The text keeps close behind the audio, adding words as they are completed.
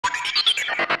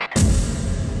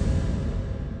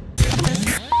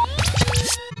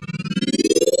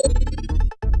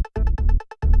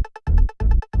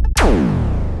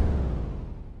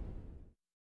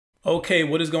Okay,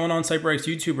 what is going on, CYPRX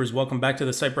YouTubers? Welcome back to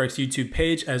the CYPRX YouTube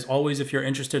page. As always, if you're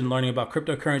interested in learning about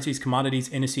cryptocurrencies, commodities,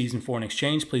 indices, and foreign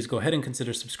exchange, please go ahead and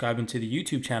consider subscribing to the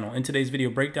YouTube channel. In today's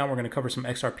video breakdown, we're going to cover some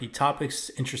XRP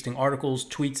topics, interesting articles,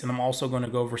 tweets, and I'm also going to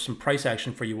go over some price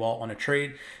action for you all on a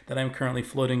trade that I'm currently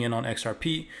floating in on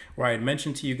XRP, where I had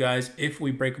mentioned to you guys, if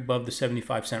we break above the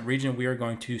 75-cent region, we are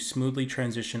going to smoothly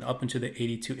transition up into the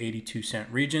 80 to 82-cent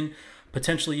region,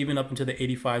 potentially even up into the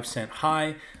 85-cent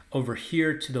high over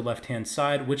here to the left-hand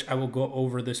side, which I will go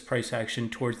over this price action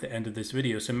towards the end of this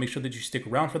video. So make sure that you stick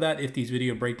around for that. If these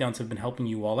video breakdowns have been helping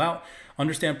you all out,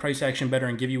 understand price action better,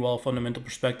 and give you all a fundamental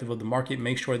perspective of the market,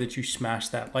 make sure that you smash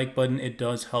that like button. It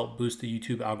does help boost the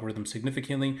YouTube algorithm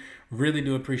significantly. Really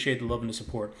do appreciate the love and the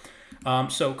support.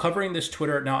 So covering this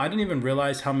Twitter, now I didn't even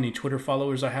realize how many Twitter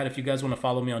followers I had. If you guys want to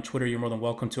follow me on Twitter, you're more than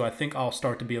welcome to. I think I'll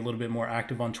start to be a little bit more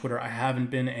active on Twitter. I haven't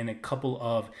been in a couple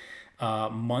of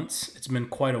months. It's been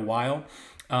quite a while.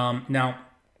 Now,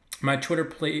 my Twitter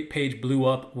page blew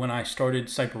up when I started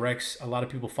CYPRX. A lot of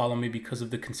people follow me because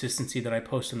of the consistency that I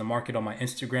post in the market on my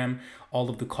Instagram, all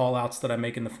of the call outs that I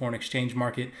make in the foreign exchange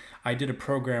market. I did a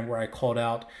program where I called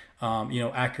out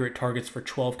accurate targets for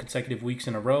 12 consecutive weeks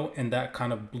in a row, and that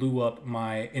kind of blew up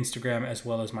my Instagram as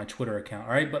well as my Twitter account.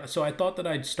 All right, but so I thought that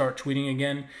I'd start tweeting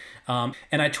again,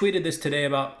 and I tweeted this today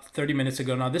about 30 minutes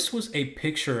ago. Now, this was a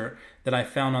picture that I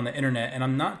found on the internet, and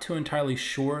I'm not too entirely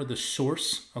sure the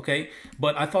source, okay?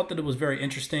 But I thought that it was very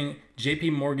interesting.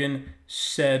 JP Morgan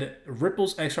said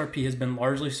Ripple's XRP has been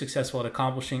largely successful at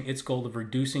accomplishing its goal of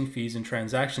reducing fees and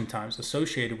transaction times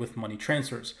associated with money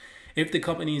transfers. If the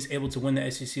company is able to win the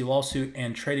SEC lawsuit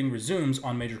and trading resumes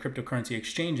on major cryptocurrency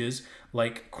exchanges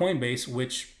like Coinbase,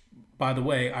 which, by the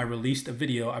way, I released a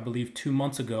video, I believe 2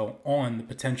 months ago, on the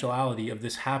potentiality of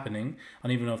this happening. I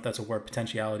don't even know if that's a word,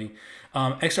 potentiality.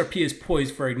 XRP is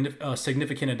poised for a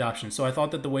significant adoption. So I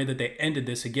thought that the way that they ended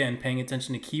this, again, paying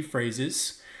attention to key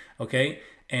phrases, okay,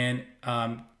 and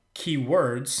key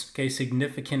words, okay,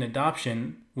 significant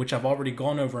adoption, which I've already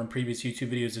gone over in previous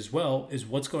YouTube videos as well, is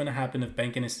what's going to happen if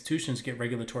banking institutions get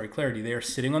regulatory clarity. They are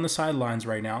sitting on the sidelines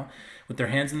right now with their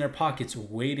hands in their pockets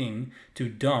waiting to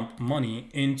dump money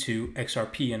into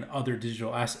XRP and other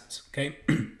digital assets, okay?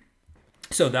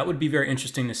 So that would be very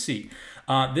interesting to see.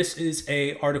 This is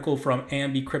an article from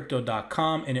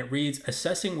ambcrypto.com, and it reads,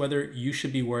 assessing whether you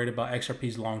should be worried about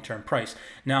XRP's long-term price.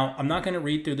 Now, I'm not going to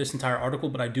read through this entire article,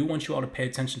 but I do want you all to pay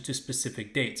attention to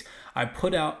specific dates. I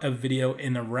put out a video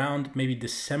in around maybe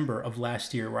December of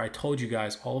last year where I told you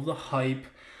guys all of the hype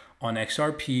on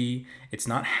XRP. It's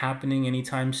not happening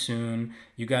anytime soon.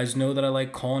 You guys know that I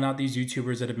like calling out these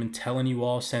YouTubers that have been telling you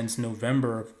all since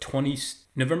November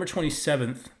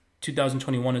 27th,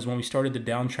 2021 is when we started the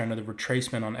downtrend or the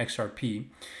retracement on XRP.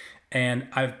 And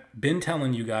I've been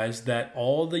telling you guys that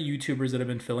all the YouTubers that have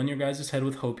been filling your guys' head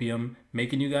with hopium,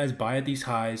 making you guys buy at these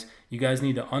highs, you guys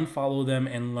need to unfollow them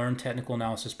and learn technical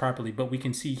analysis properly. But we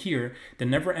can see here, the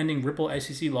never-ending Ripple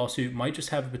SEC lawsuit might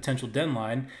just have a potential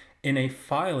deadline in a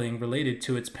filing related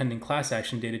to its pending class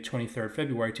action dated 23rd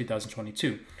February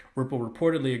 2022. Ripple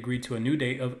reportedly agreed to a new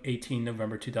date of 18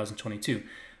 November 2022.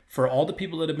 For all the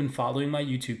people that have been following my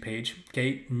YouTube page,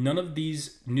 okay, none of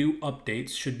these new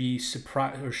updates should be a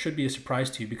surprise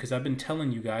to you, because I've been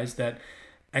telling you guys that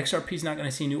XRP is not going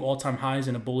to see new all-time highs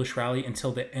in a bullish rally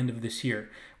until the end of this year,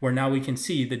 where now we can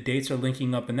see the dates are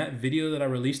linking up. In that video that I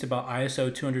released about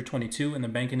ISO 222 and the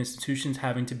banking institutions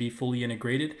having to be fully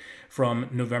integrated from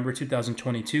November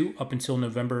 2022 up until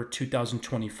November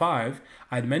 2025,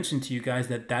 I had mentioned to you guys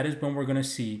that that is when we're going to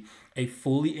see a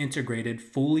fully integrated,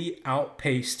 fully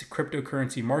outpaced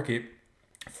cryptocurrency market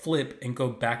flip and go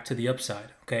back to the upside,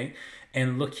 okay?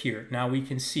 And look here, now we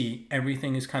can see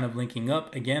everything is kind of linking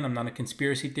up. Again, I'm not a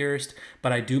conspiracy theorist,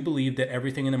 but I do believe that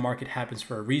everything in the market happens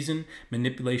for a reason.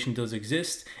 Manipulation does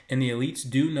exist, and the elites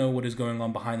do know what is going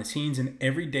on behind the scenes, and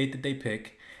every date that they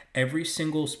pick, every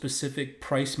single specific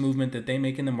price movement that they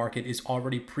make in the market is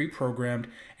already pre-programmed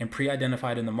and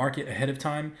pre-identified in the market ahead of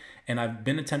time. And I've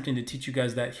been attempting to teach you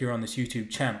guys that here on this YouTube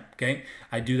channel, okay?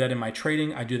 I do that in my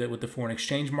trading. I do that with the foreign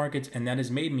exchange markets, and that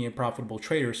has made me a profitable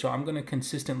trader. So I'm going to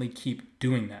consistently keep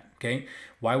doing that, okay?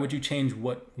 Why would you change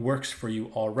what works for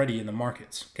you already in the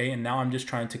markets, okay? And now I'm just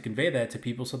trying to convey that to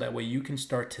people so that way you can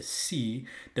start to see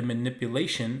the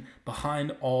manipulation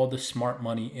behind all the smart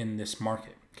money in this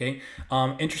market. Okay,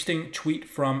 interesting tweet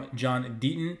from John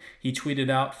Deaton. He tweeted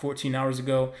out 14 hours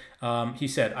ago. He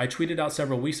said, I tweeted out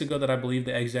several weeks ago that I believe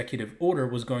the executive order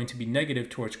was going to be negative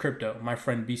towards crypto. My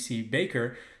friend BC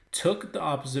Baker took the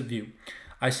opposite view.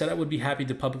 I said I would be happy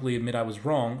to publicly admit I was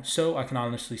wrong, so I can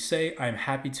honestly say I am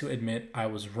happy to admit I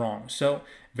was wrong. So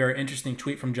very interesting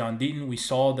tweet from John Deaton. We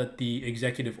saw that the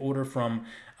executive order from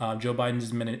Joe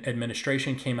Biden's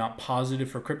administration came out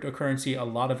positive for cryptocurrency. A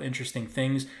lot of interesting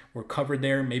things were covered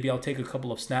there. Maybe I'll take a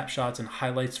couple of snapshots and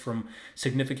highlights from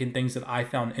significant things that I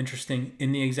found interesting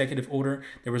in the executive order.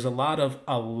 There was a lot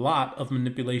of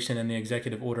manipulation in the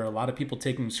executive order. A lot of people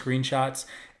taking screenshots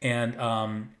and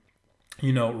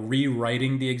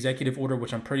rewriting the executive order,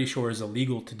 which I'm pretty sure is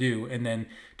illegal to do, and then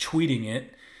tweeting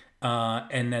it,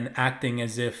 and then acting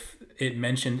as if it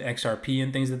mentioned XRP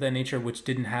and things of that nature, which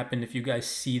didn't happen. If you guys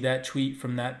see that tweet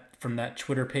from that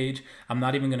Twitter page, I'm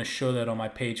not even going to show that on my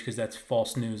page because that's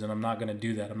false news, and I'm not going to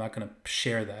do that. I'm not going to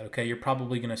share that. Okay, you're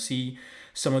probably going to see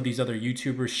some of these other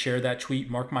YouTubers share that tweet.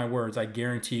 Mark my words, I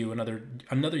guarantee you another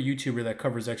YouTuber that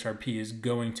covers XRP is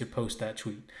going to post that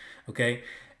tweet. Okay,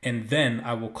 and then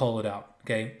I will call it out.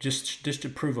 Okay, just to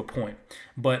prove a point.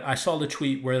 But I saw the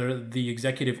tweet where the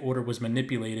executive order was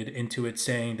manipulated into it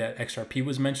saying that XRP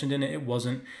was mentioned in it. It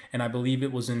wasn't, and I believe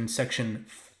it was in section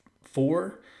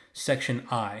 4, section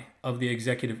I of the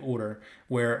executive order,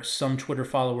 where some Twitter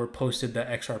follower posted that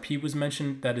XRP was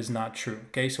mentioned. That is not true.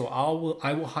 Okay, so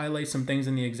I will highlight some things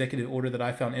in the executive order that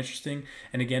I found interesting.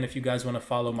 And again, if you guys want to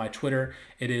follow my Twitter,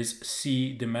 it is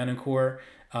C.Dementor.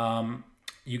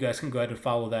 You guys can go ahead and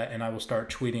follow that, and I will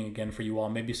start tweeting again for you all.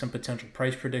 Maybe some potential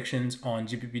price predictions on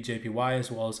GBP, JPY,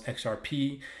 as well as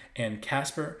XRP and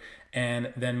Casper.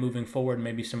 And then moving forward,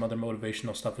 maybe some other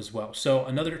motivational stuff as well. So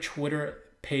another Twitter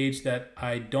page that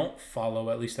I don't follow,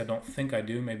 at least I don't think I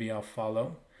do. Maybe I'll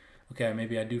follow. Okay,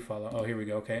 maybe I do follow. Oh, here we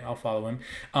go. Okay, I'll follow him.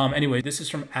 Anyway, this is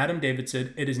from Adam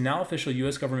Davidson. It is now official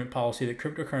U.S. government policy that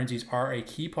cryptocurrencies are a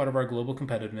key part of our global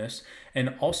competitiveness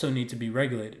and also need to be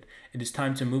regulated. It is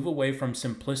time to move away from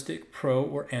simplistic pro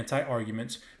or anti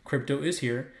arguments. Crypto is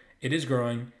here. It is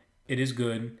growing. It is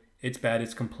good. It's bad.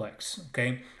 It's complex.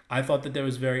 Okay, I thought that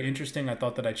was very interesting. I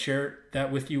thought that I'd share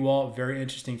that with you all. Very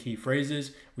interesting key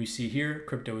phrases. We see here,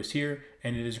 crypto is here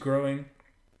and it is growing.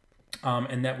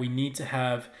 And that we need to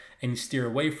have and steer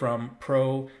away from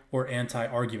pro or anti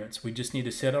arguments. We just need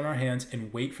to sit on our hands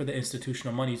and wait for the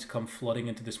institutional money to come flooding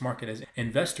into this market. As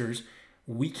investors,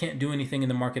 we can't do anything in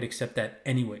the market except that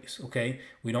anyways, okay?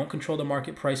 We don't control the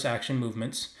market price action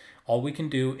movements. All we can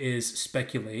do is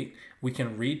speculate. We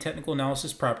can read technical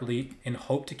analysis properly and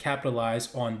hope to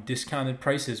capitalize on discounted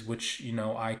prices, which,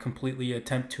 I completely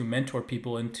attempt to mentor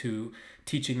people into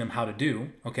teaching them how to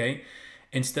do, okay?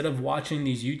 Instead of watching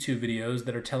these YouTube videos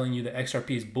that are telling you that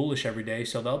XRP is bullish every day,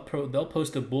 so they'll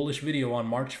post a bullish video on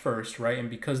March 1st, right? And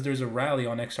because there's a rally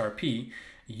on XRP,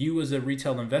 you as a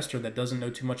retail investor that doesn't know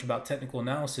too much about technical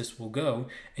analysis will go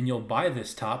and you'll buy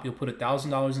this top, you'll put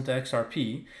 $1,000 into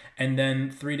XRP, and then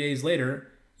 3 days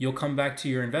later, you'll come back to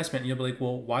your investment and you'll be like,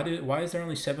 well, why is there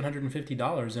only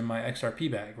 $750 in my XRP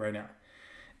bag right now?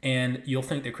 And you'll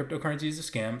think that cryptocurrency is a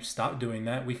scam. Stop doing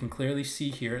that. We can clearly see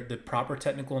here the proper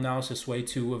technical analysis way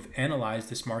to have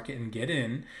analyzed this market and get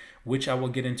in, which I will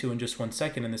get into in just 1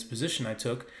 second in this position I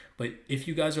took. But if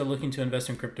you guys are looking to invest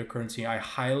in cryptocurrency, I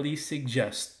highly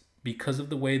suggest, because of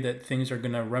the way that things are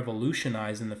going to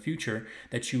revolutionize in the future,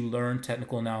 that you learn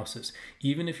technical analysis.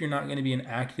 Even if you're not going to be an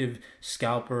active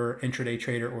scalper, intraday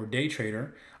trader, or day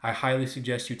trader, I highly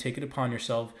suggest you take it upon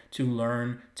yourself to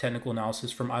learn technical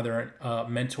analysis from either a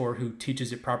mentor who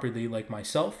teaches it properly like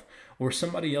myself, or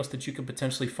somebody else that you could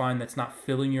potentially find that's not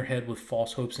filling your head with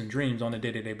false hopes and dreams on a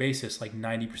day-to-day basis like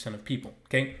 90% of people,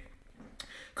 okay?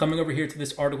 Coming over here to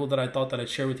this article that I thought that I'd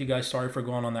share with you guys. Sorry for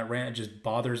going on that rant. It just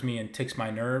bothers me and ticks my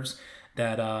nerves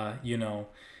that,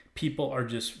 people are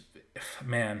just,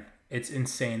 man, it's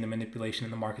insane, the manipulation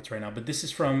in the markets right now. But this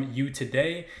is from You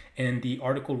Today, and the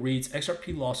article reads,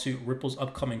 XRP lawsuit ripples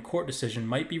upcoming court decision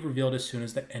might be revealed as soon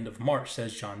as the end of March,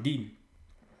 says John Deaton.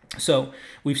 So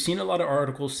we've seen a lot of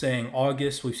articles saying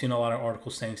August. We've seen a lot of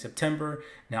articles saying September.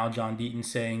 Now John Deaton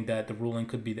saying that the ruling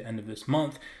could be the end of this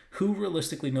month. Who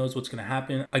realistically knows what's going to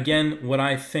happen? Again, what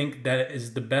I think that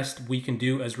is the best we can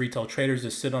do as retail traders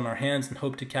is sit on our hands and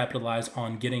hope to capitalize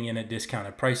on getting in at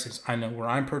discounted prices. I know where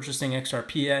I'm purchasing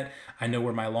XRP at. I know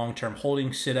where my long-term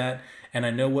holdings sit at. And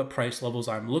I know what price levels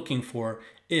I'm looking for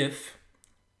if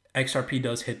XRP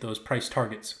does hit those price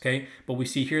targets, okay? But we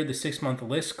see here the 6-month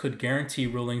list could guarantee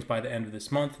rulings by the end of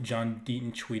this month. John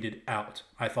Deaton tweeted out.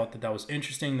 I thought that was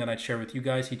interesting that I'd share with you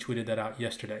guys. He tweeted that out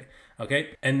yesterday,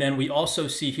 okay? And then we also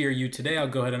see here You Today. I'll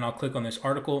go ahead and I'll click on this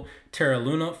article. Terra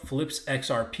Luna flips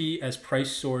XRP as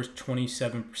price soars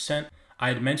 27%. I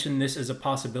had mentioned this as a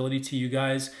possibility to you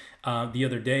guys the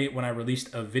other day when I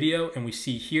released a video, and we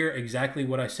see here exactly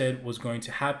what I said was going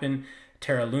to happen.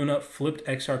 Terra Luna flipped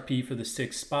XRP for the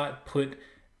 6th spot, put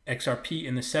XRP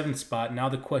in the 7th spot. Now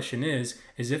the question is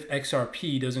if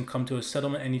XRP doesn't come to a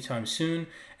settlement anytime soon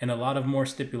and a lot of more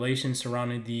stipulations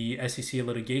surrounding the SEC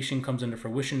litigation comes into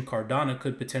fruition, Cardano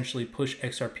could potentially push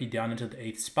XRP down into the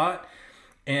 8th spot.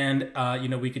 And,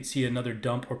 we could see another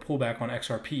dump or pullback on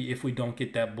XRP if we don't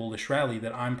get that bullish rally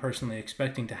that I'm personally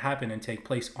expecting to happen and take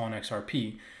place on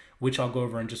XRP, which I'll go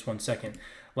over in just one second.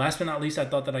 Last but not least, I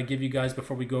thought that I'd give you guys,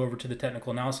 before we go over to the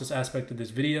technical analysis aspect of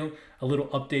this video, a little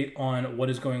update on what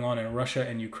is going on in Russia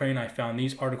and Ukraine. I found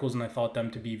these articles and I thought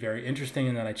them to be very interesting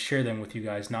and that I'd share them with you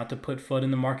guys, not to put FUD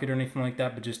in the market or anything like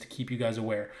that, but just to keep you guys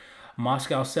aware.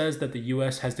 Moscow says that the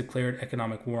US has declared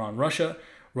economic war on Russia.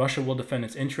 Russia will defend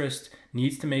its interests,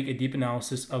 needs to make a deep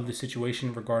analysis of the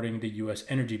situation regarding the US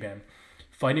energy ban.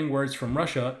 Fighting words from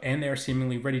Russia, and they are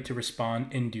seemingly ready to respond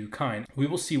in due kind. We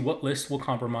will see what lists will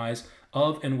compromise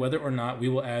of and whether or not we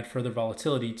will add further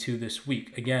volatility to this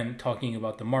week. Again, talking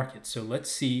about the market. So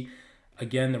let's see,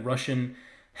 again, the Russian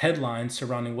headlines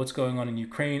surrounding what's going on in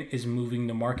Ukraine is moving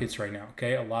the markets right now,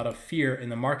 okay? A lot of fear in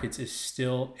the markets is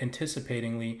still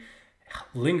anticipatingly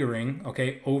lingering,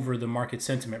 okay, over the market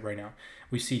sentiment right now.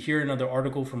 We see here another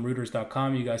article from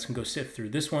Reuters.com. You guys can go sift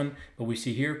through this one, but we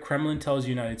see here Kremlin tells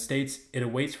United States it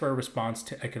awaits for a response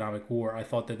to economic war. I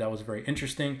thought that that was very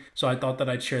interesting, so I thought that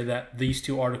I'd share these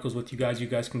two articles with you guys. You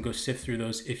guys can go sift through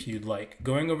those if you'd like.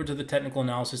 Going over to the technical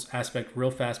analysis aspect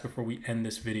real fast before we end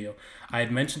this video. I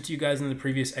had mentioned to you guys in the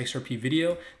previous XRP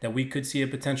video that we could see a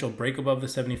potential break above the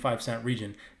 75-cent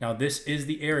region. Now this is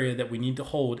the area that we need to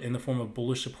hold in the form of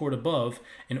bullish support above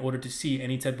in order to see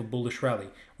any type of bullish rally.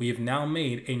 We have now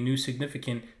made a new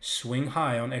significant swing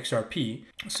high on XRP.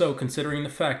 So considering the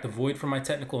fact, the void for my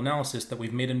technical analysis, that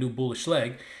we've made a new bullish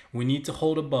leg, we need to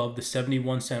hold above the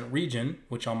 71-cent region,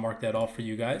 which I'll mark that off for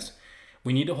you guys.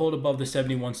 We need to hold above the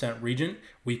 71-cent region.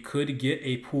 We could get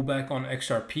a pullback on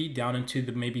XRP down into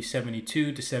the maybe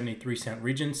 72 to 73-cent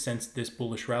region. Since this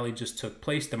bullish rally just took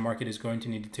place, the market is going to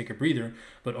need to take a breather.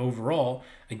 But overall,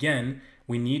 again,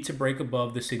 we need to break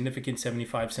above the significant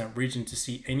 75-cent region to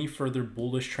see any further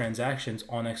bullish transactions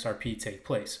on XRP take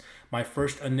place. My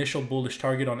first initial bullish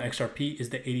target on XRP is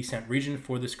the 80-cent region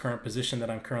for this current position that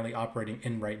I'm currently operating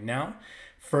in right now.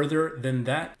 Further than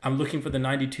that, I'm looking for the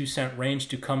 92-cent range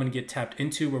to come and get tapped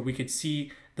into, where we could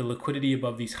see the liquidity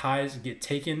above these highs get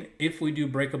taken. If we do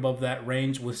break above that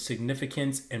range with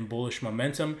significance and bullish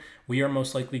momentum, we are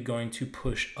most likely going to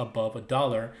push above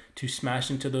 $1 to smash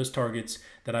into those targets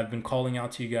that I've been calling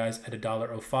out to you guys at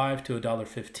 $1.05 to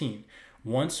 $1.15.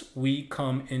 Once we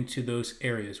come into those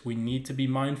areas, we need to be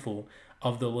mindful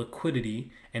of the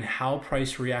liquidity and how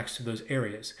price reacts to those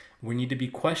areas. We need to be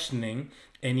questioning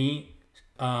any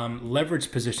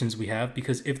leverage positions we have,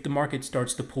 because if the market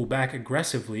starts to pull back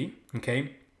aggressively,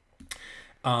 okay,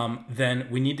 then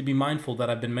we need to be mindful that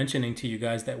I've been mentioning to you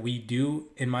guys that we do,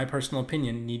 in my personal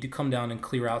opinion, need to come down and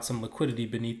clear out some liquidity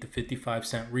beneath the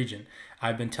 55-cent region.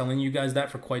 I've been telling you guys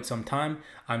that for quite some time.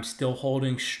 I'm still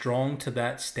holding strong to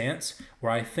that stance,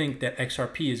 where I think that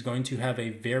XRP is going to have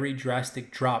a very drastic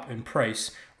drop in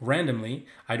price randomly.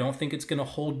 I don't think it's going to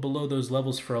hold below those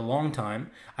levels for a long time.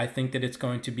 I think that it's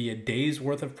going to be a day's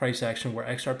worth of price action where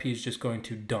XRP is just going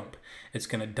to dump. It's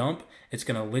going to dump, it's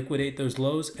going to liquidate those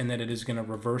lows, and then it is going to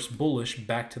reverse bullish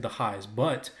back to the highs.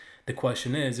 But the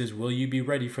question is will you be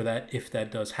ready for that if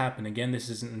that does happen? Again, this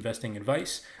isn't investing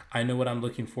advice. I know what I'm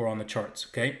looking for on the charts,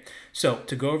 okay? So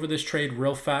to go over this trade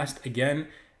real fast, again,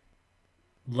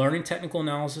 learning technical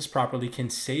analysis properly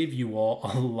can save you all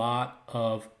a lot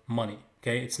of money.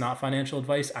 Okay, it's not financial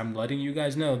advice. I'm letting you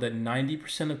guys know that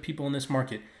 90% of people in this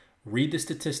market read the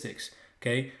statistics.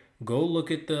 Okay, go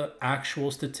look at the actual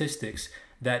statistics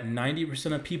that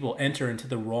 90% of people enter into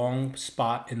the wrong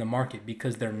spot in the market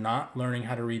because they're not learning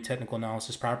how to read technical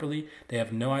analysis properly. They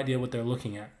have no idea what they're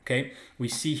looking at. Okay, we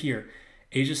see here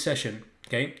Asia session.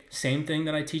 Okay, same thing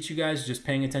that I teach you guys, just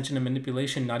paying attention to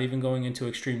manipulation, not even going into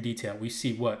extreme detail. We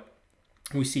see what?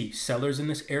 We see sellers in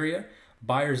this area,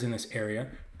 buyers in this area,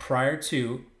 prior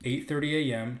to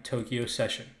 8:30 a.m. Tokyo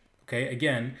session. Okay,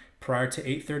 again, prior to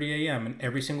 8:30 a.m. in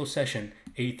every single session,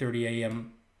 8:30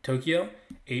 a.m. Tokyo,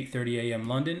 8:30 a.m.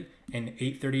 London, and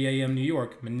 8:30 a.m. New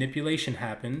York, manipulation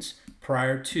happens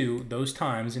prior to those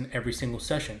times in every single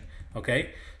session.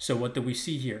 Okay, so what do we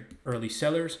see here? Early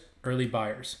sellers, early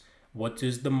buyers. What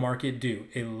does the market do?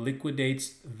 It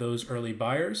liquidates those early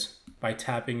buyers by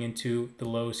tapping into the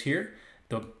lows here,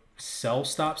 the sell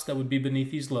stops that would be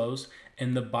beneath these lows,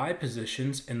 and the buy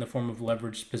positions in the form of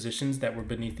leveraged positions that were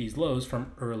beneath these lows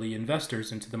from early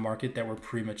investors into the market that were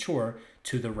premature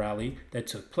to the rally that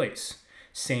took place.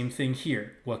 Same thing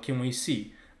here. What can we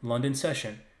see? London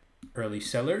session, early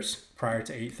sellers prior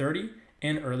to 8:30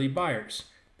 and early buyers.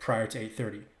 prior to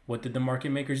 8:30. What did the market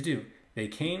makers do? They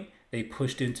came, they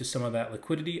pushed into some of that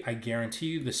liquidity. I guarantee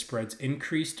you the spreads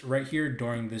increased right here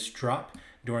during this drop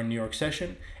during New York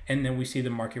session, and then we see the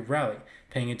market rally.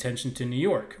 Paying attention to New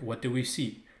York, what do we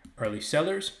see? Early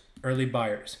sellers, early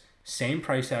buyers, same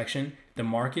price action. The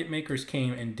market makers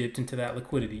came and dipped into that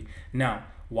liquidity. Now,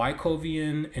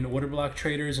 Wycovian and order block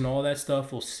traders and all that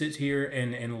stuff will sit here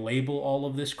and label all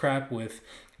of this crap with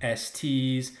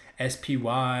STs,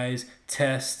 SPYs,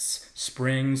 tests,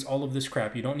 springs, all of this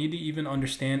crap. You don't need to even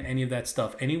understand any of that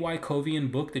stuff. Any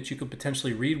Wycovian book that you could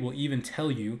potentially read will even tell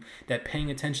you that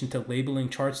paying attention to labeling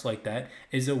charts like that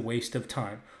is a waste of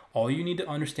time. All you need to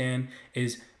understand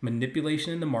is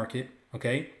manipulation in the market.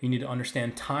 Okay, you need to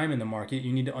understand time in the market.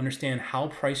 You need to understand how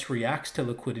price reacts to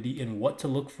liquidity and what to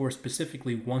look for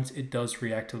specifically once it does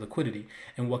react to liquidity.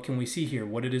 And what can we see here?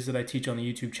 What it is that I teach on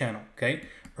the YouTube channel. Okay,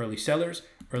 early sellers,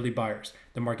 early buyers.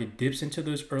 The market dips into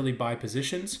those early buy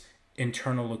positions,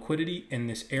 internal liquidity in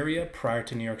this area prior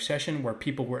to New York session where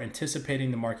people were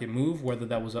anticipating the market move, whether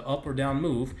that was an up or down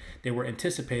move. They were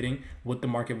anticipating what the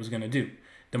market was going to do.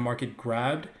 The market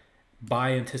grabbed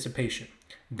buy anticipation.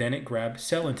 Then it grabbed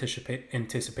sell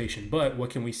anticipation. But what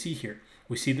can we see here?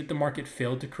 We see that the market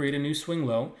failed to create a new swing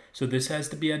low. So this has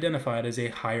to be identified as a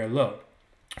higher low.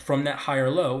 From that higher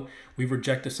low, we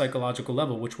reject the psychological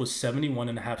level, which was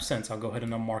 71.5 cents. I'll go ahead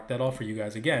and mark that off for you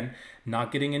guys. Again,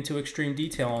 not getting into extreme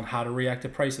detail on how to react to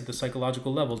price at the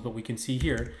psychological levels, but we can see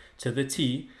here to the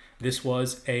T, this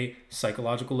was a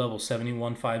psychological level,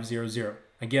 71.500.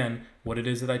 Again, what it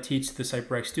is that I teach the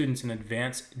CYPRX students in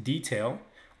advanced detail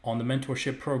on the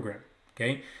mentorship program.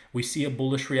 Okay, we see a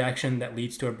bullish reaction that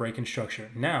leads to a break in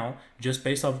structure. Now, just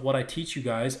based off what I teach you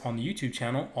guys on the YouTube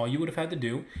channel, all you would have had to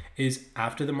do is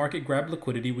after the market grabbed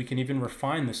liquidity, we can even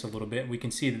refine this a little bit. We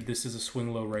can see that this is a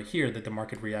swing low right here that the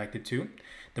market reacted to.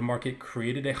 The market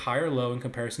created a higher low in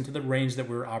comparison to the range that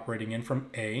we were operating in from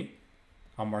A.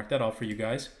 I'll mark that off for you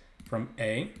guys. From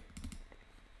A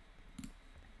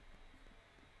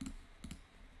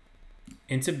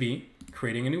into B,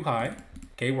 creating a new high.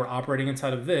 Okay, we're operating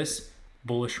inside of this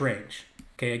bullish range.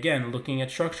 Okay, again, looking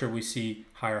at structure, we see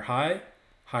higher high,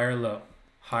 higher low,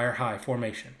 higher high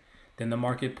formation. Then the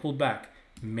market pulled back,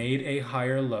 made a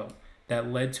higher low. That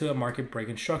led to a market break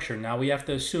in structure. Now we have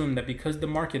to assume that because the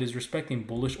market is respecting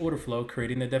bullish order flow,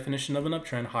 creating the definition of an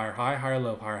uptrend, higher high, higher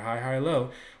low, higher high, higher low,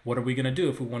 what are we going to do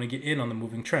if we want to get in on the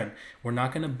moving trend? We're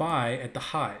not going to buy at the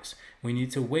highs. We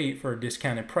need to wait for a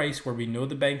discounted price where we know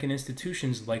the bank and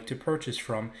institutions like to purchase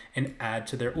from and add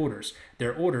to their orders.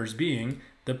 Their orders being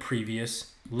the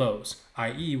previous lows,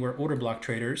 i.e. where order block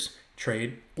traders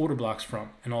trade order blocks from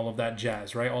and all of that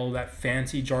jazz, right? All of that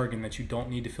fancy jargon that you don't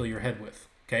need to fill your head with.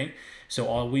 Okay, so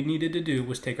all we needed to do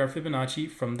was take our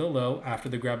Fibonacci from the low after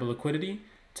the grab of liquidity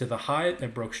to the high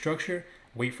that broke structure,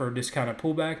 wait for a discounted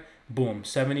pullback, boom,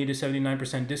 70 to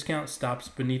 79% discount, stops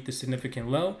beneath the significant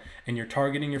low, and you're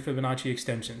targeting your Fibonacci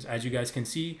extensions. As you guys can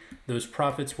see, those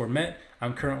profits were met.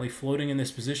 I'm currently floating in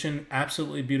this position.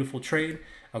 Absolutely beautiful trade.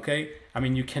 Okay, I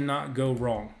mean, you cannot go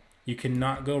wrong. You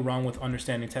cannot go wrong with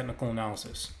understanding technical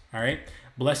analysis. All right.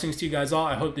 Blessings to you guys all.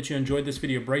 I hope that you enjoyed this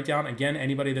video breakdown. Again,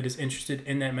 anybody that is interested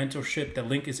in that mentorship, the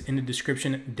link is in the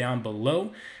description down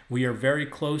below. We are very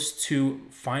close to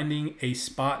finding a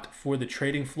spot for the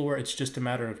trading floor. It's just a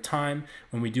matter of time.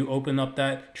 When we do open up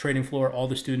that trading floor, all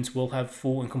the students will have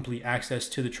full and complete access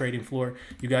to the trading floor.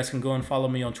 You guys can go and follow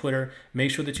me on Twitter.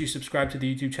 Make sure that you subscribe to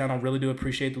the YouTube channel. Really do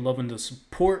appreciate the love and the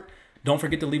support. Don't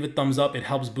forget to leave a thumbs up. It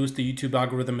helps boost the YouTube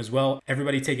algorithm as well.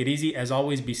 Everybody take it easy. As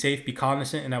always, be safe, be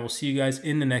cognizant, and I will see you guys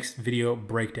in the next video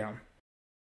breakdown.